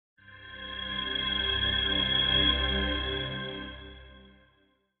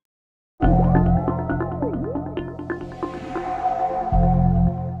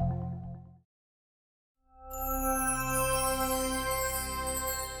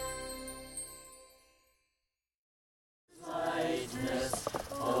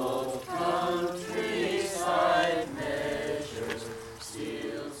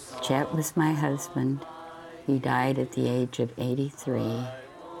Chet was my husband. He died at the age of 83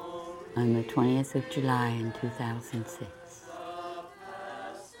 on the 20th of July in 2006.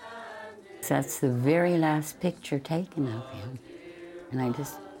 That's the very last picture taken of him. And I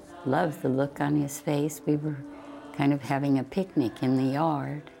just loved the look on his face. We were kind of having a picnic in the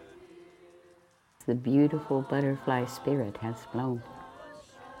yard. The beautiful butterfly spirit has flown.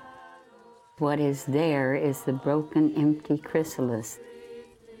 What is there is the broken, empty chrysalis.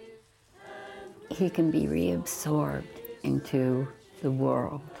 He can be reabsorbed into the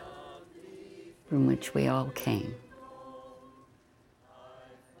world from which we all came.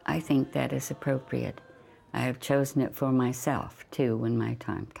 I think that is appropriate. I have chosen it for myself, too, when my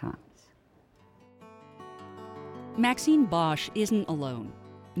time comes. Maxine Bosch isn't alone.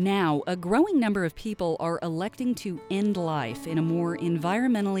 Now, a growing number of people are electing to end life in a more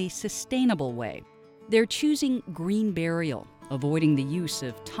environmentally sustainable way. They're choosing green burial, avoiding the use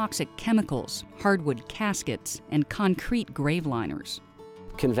of toxic chemicals, hardwood caskets, and concrete grave liners.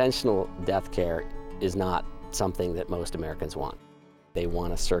 Conventional death care is not something that most Americans want. They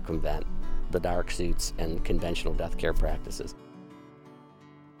want to circumvent the dark suits and conventional death care practices.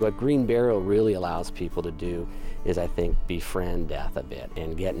 What green burial really allows people to do is, I think, befriend death a bit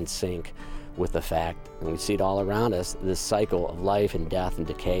and get in sync with the fact, and we see it all around us, this cycle of life and death and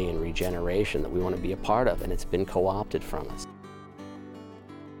decay and regeneration that we want to be a part of, and it's been co-opted from us.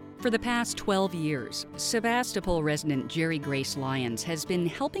 For the past 12 years, Sebastopol resident Jerry Grace Lyons has been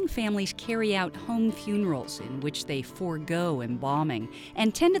helping families carry out home funerals in which they forego embalming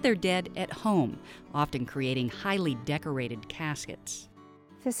and tend to their dead at home, often creating highly decorated caskets.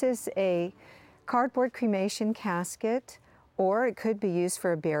 This is a cardboard cremation casket, or it could be used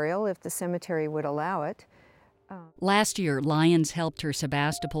for a burial if the cemetery would allow it. Last year, Lyons helped her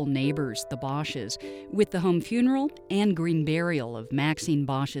Sebastopol neighbors, the Bosches, with the home funeral and green burial of Maxine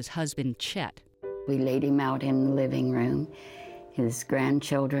Bosch's husband, Chet. We laid him out in the living room. His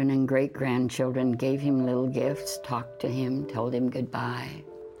grandchildren and great-grandchildren gave him little gifts, talked to him, told him goodbye.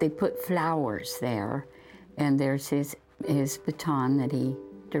 They put flowers there, and there's his baton that he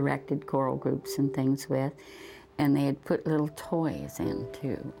directed choral groups and things with, and they had put little toys in,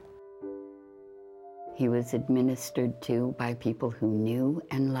 too. He was administered to by people who knew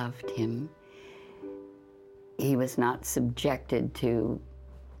and loved him. He was not subjected to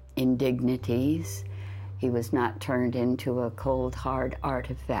indignities. He was not turned into a cold, hard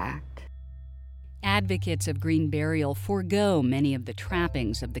artifact. Advocates of green burial forego many of the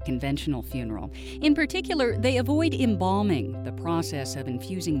trappings of the conventional funeral. In particular, they avoid embalming, the process of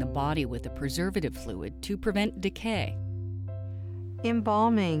infusing the body with a preservative fluid to prevent decay.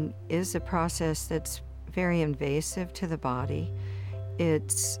 Embalming is a process that's very invasive to the body.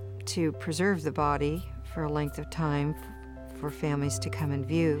 It's to preserve the body for a length of time for families to come and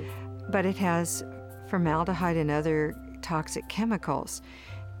view. But it has formaldehyde and other toxic chemicals.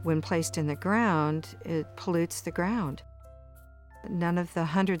 When placed in the ground, it pollutes the ground. None of the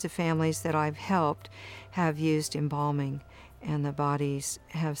hundreds of families that I've helped have used embalming, and the bodies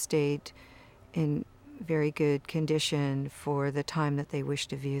have stayed in very good condition for the time that they wish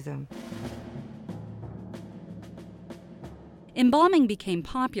to view them. Embalming became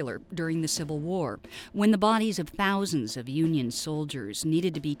popular during the Civil War, when the bodies of thousands of Union soldiers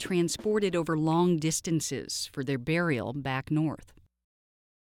needed to be transported over long distances for their burial back north.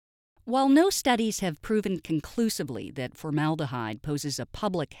 While no studies have proven conclusively that formaldehyde poses a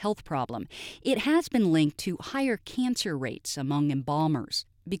public health problem, it has been linked to higher cancer rates among embalmers.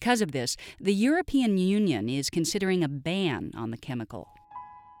 Because of this, the European Union is considering a ban on the chemical.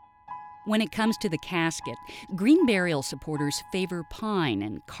 When it comes to the casket, green burial supporters favor pine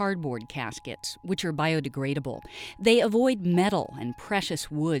and cardboard caskets, which are biodegradable. They avoid metal and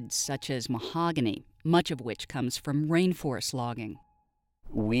precious woods such as mahogany, much of which comes from rainforest logging.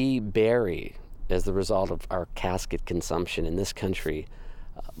 We bury, as the result of our casket consumption in this country,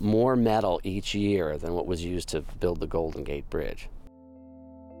 more metal each year than what was used to build the Golden Gate Bridge.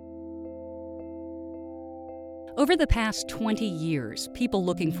 Over the past 20 years, people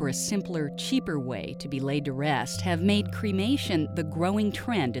looking for a simpler, cheaper way to be laid to rest have made cremation the growing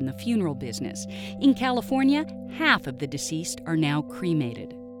trend in the funeral business. In California, half of the deceased are now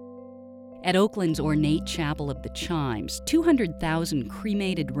cremated. At Oakland's ornate Chapel of the Chimes, 200,000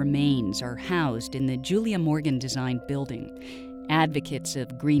 cremated remains are housed in the Julia Morgan-designed building. Advocates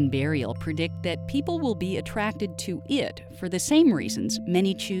of green burial predict that people will be attracted to it for the same reasons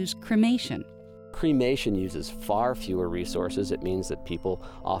many choose cremation. Cremation uses far fewer resources. It means that people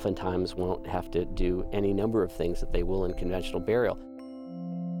oftentimes won't have to do any number of things that they will in conventional burial.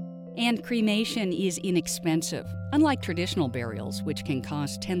 And cremation is inexpensive. Unlike traditional burials, which can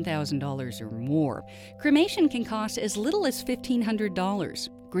cost $10,000 or more, cremation can cost as little as $1,500.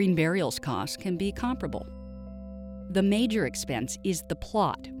 Green burials costs can be comparable. The major expense is the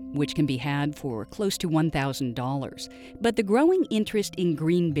plot, which can be had for close to $1,000. But the growing interest in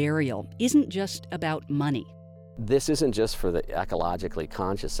green burial isn't just about money. This isn't just for the ecologically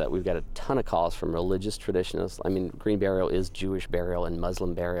conscious set. We've got a ton of calls from religious traditionalists. I mean, green burial is Jewish burial and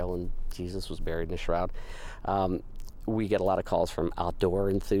Muslim burial, and Jesus was buried in a shroud. We get a lot of calls from outdoor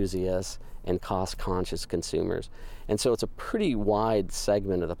enthusiasts and cost-conscious consumers. And so it's a pretty wide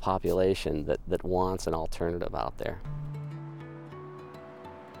segment of the population that wants an alternative out there.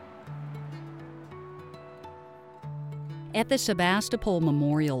 At the Sebastopol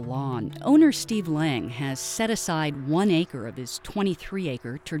Memorial Lawn, owner Steve Lang has set aside 1 acre of his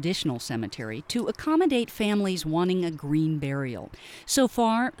 23-acre traditional cemetery to accommodate families wanting a green burial. So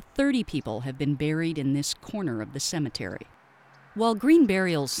far, 30 people have been buried in this corner of the cemetery. While green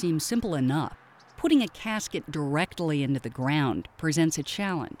burials seem simple enough, putting a casket directly into the ground presents a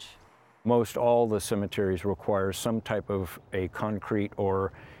challenge. Most all the cemeteries require some type of a concrete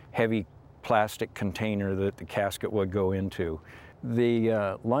or heavy plastic container that the casket would go into.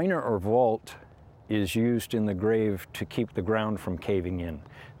 The liner or vault is used in the grave to keep the ground from caving in.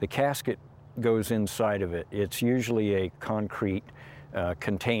 The casket goes inside of it. It's usually a concrete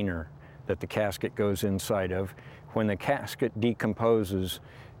container that the casket goes inside of. When the casket decomposes,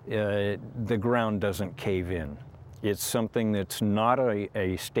 the ground doesn't cave in. It's something that's not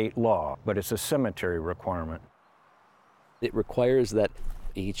a state law, but it's a cemetery requirement. It requires that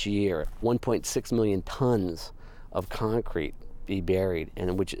each year 1.6 million tons of concrete be buried,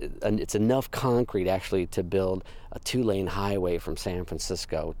 and it's enough concrete actually to build a 2-lane highway from San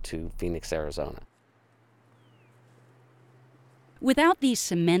Francisco to Phoenix, Arizona. Without these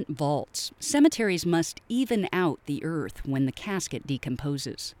cement vaults, cemeteries must even out the earth when the casket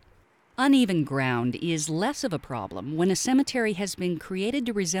decomposes. Uneven ground is less of a problem when a cemetery has been created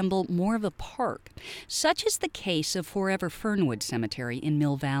to resemble more of a park. Such is the case of Forever Fernwood Cemetery in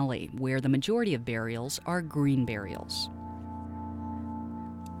Mill Valley, where the majority of burials are green burials.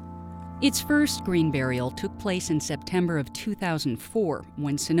 Its first green burial took place in September of 2004,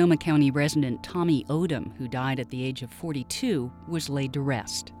 when Sonoma County resident Tommy Odom, who died at the age of 42, was laid to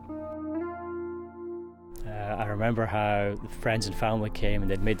rest. I remember how friends and family came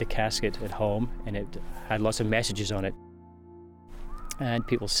and they'd made the casket at home, and it had lots of messages on it. And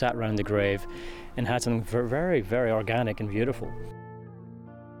people sat around the grave and had something very, very organic and beautiful.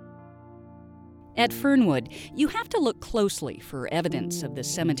 At Fernwood, you have to look closely for evidence of the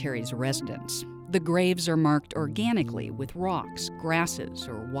cemetery's residents. The graves are marked organically with rocks, grasses,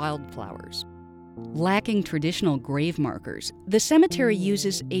 or wildflowers. Lacking traditional grave markers, the cemetery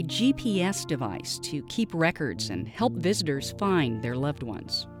uses a GPS device to keep records and help visitors find their loved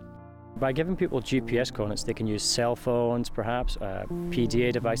ones. By giving people GPS coordinates, they can use cell phones, perhaps, a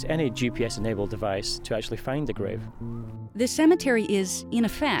PDA device, any GPS-enabled device to actually find the grave. The cemetery is, in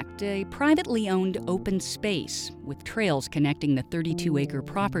effect, a privately owned open space with trails connecting the 32-acre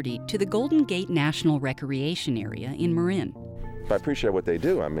property to the Golden Gate National Recreation Area in Marin. I appreciate what they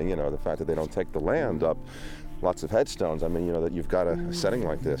do. I mean, the fact that they don't take the land up, lots of headstones. I mean, that you've got a setting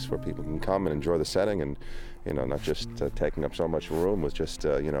like this where people can come and enjoy the setting and, not just taking up so much room with just,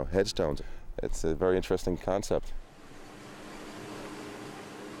 headstones. It's a very interesting concept.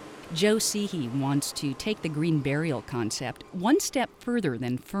 Joe Seehey wants to take the green burial concept one step further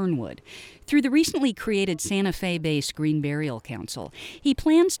than Fernwood. Through the recently created Santa Fe-based Green Burial Council, he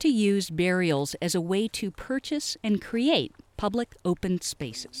plans to use burials as a way to purchase and create public open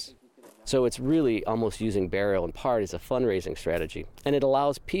spaces. So it's really almost using burial in part as a fundraising strategy, and it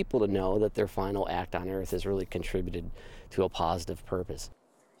allows people to know that their final act on earth has really contributed to a positive purpose.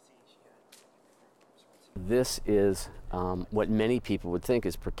 This is what many people would think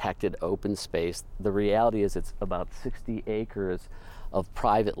is protected open space. The reality is it's about 60 acres of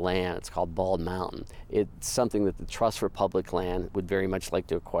private land. It's called Bald Mountain. It's something that the Trust for Public Land would very much like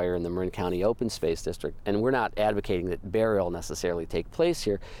to acquire in the Marin County Open Space District. And we're not advocating that burial necessarily take place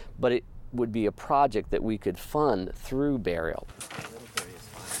here, but it would be a project that we could fund through burial.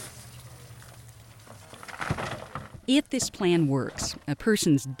 If this plan works, a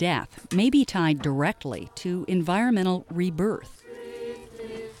person's death may be tied directly to environmental rebirth.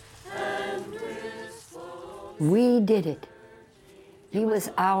 We did it. He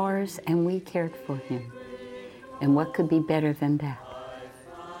was ours and we cared for him. And what could be better than that?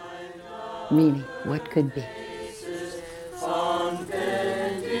 Really, what could be?